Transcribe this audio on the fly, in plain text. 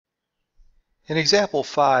In example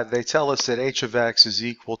 5, they tell us that h of x is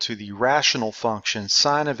equal to the rational function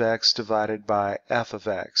sine of x divided by f of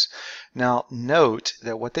x. Now note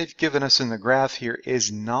that what they've given us in the graph here is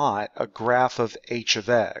not a graph of h of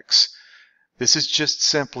x. This is just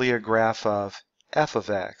simply a graph of f of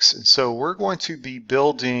x. And so we're going to be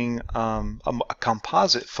building a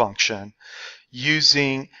composite function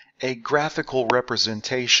using a graphical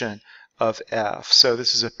representation of f. So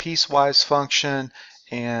this is a piecewise function,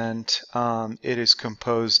 and it is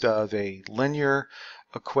composed of a linear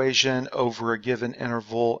equation over a given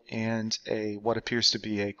interval and what appears to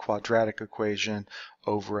be a quadratic equation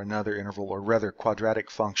over another interval, or rather quadratic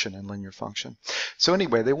function and linear function. So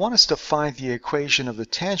anyway, they want us to find the equation of the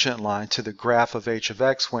tangent line to the graph of h of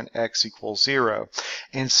x when x equals 0.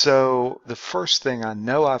 And so the first thing I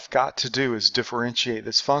know I've got to do is differentiate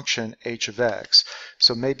this function h of x.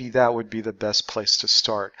 So maybe that would be the best place to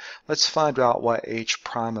start. Let's find out what h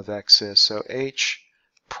prime of x is. So h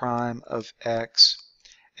prime of x,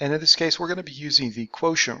 and in this case we're going to be using the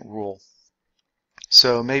quotient rule.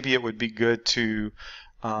 So maybe it would be good to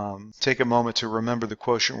take a moment to remember the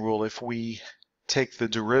quotient rule. If we take the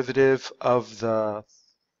derivative of the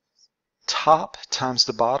top times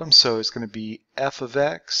the bottom, so it's going to be f of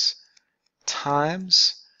x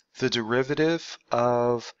times the derivative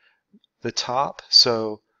of the top,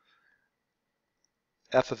 so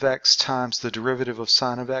f of x times the derivative of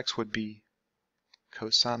sine of x would be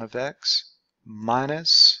cosine of x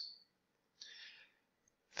minus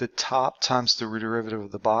the top times the derivative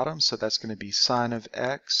of the bottom, so that's going to be sine of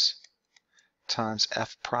x times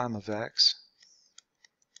f prime of x.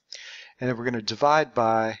 And then we're going to divide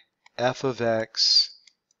by f of x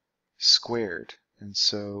squared. And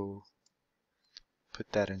so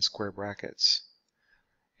put that in square brackets.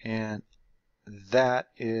 And that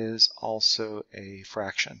is also a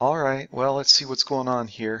fraction. All right, well, let's see what's going on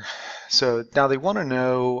here. So now they want to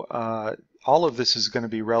know, all of this is going to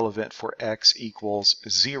be relevant for x equals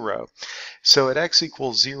 0. So at x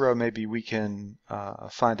equals 0, maybe we can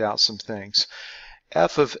find out some things.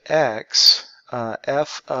 F of x,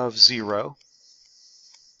 f of 0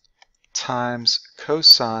 times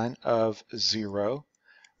cosine of 0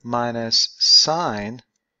 minus sine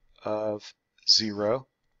of 0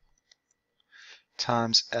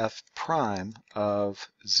 times f prime of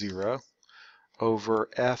 0 over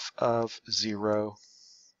f of 0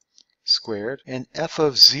 squared. And f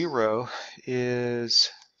of 0 is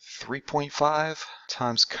 3.5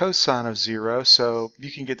 times cosine of 0. So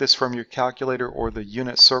you can get this from your calculator or the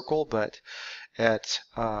unit circle, but at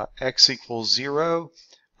x equals 0,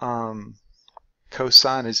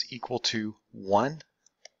 cosine is equal to 1.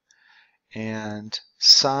 And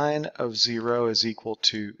sine of 0 is equal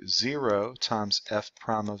to 0 times f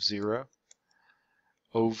prime of 0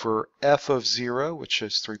 over f of 0, which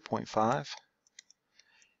is 3.5.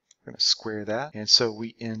 We're going to square that. And so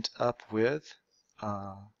we end up with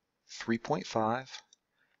 3.5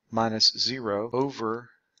 minus 0 over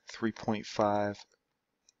 3.5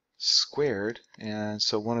 squared. And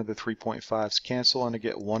so one of the 3.5's cancel, and I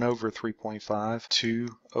get 1 over 3.5, 2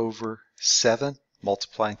 over 7.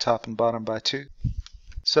 Multiplying top and bottom by 2.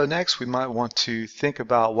 So next we might want to think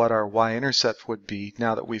about what our y-intercept would be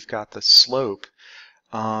now that we've got the slope.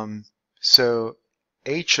 So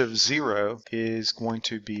h of 0 is going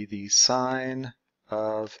to be the sine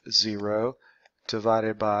of 0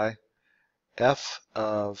 divided by f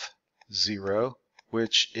of 0,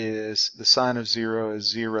 which is the sine of 0 is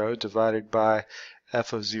 0 divided by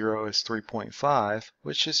f of 0 is 3.5,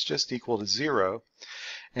 which is just equal to 0.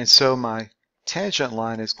 And so my tangent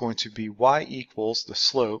line is going to be y equals the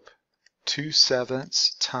slope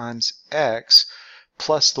 2/7 times x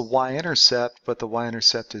plus the y-intercept, but the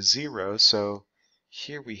y-intercept is 0, so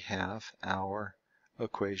here we have our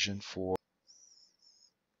equation for,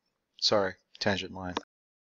 tangent line.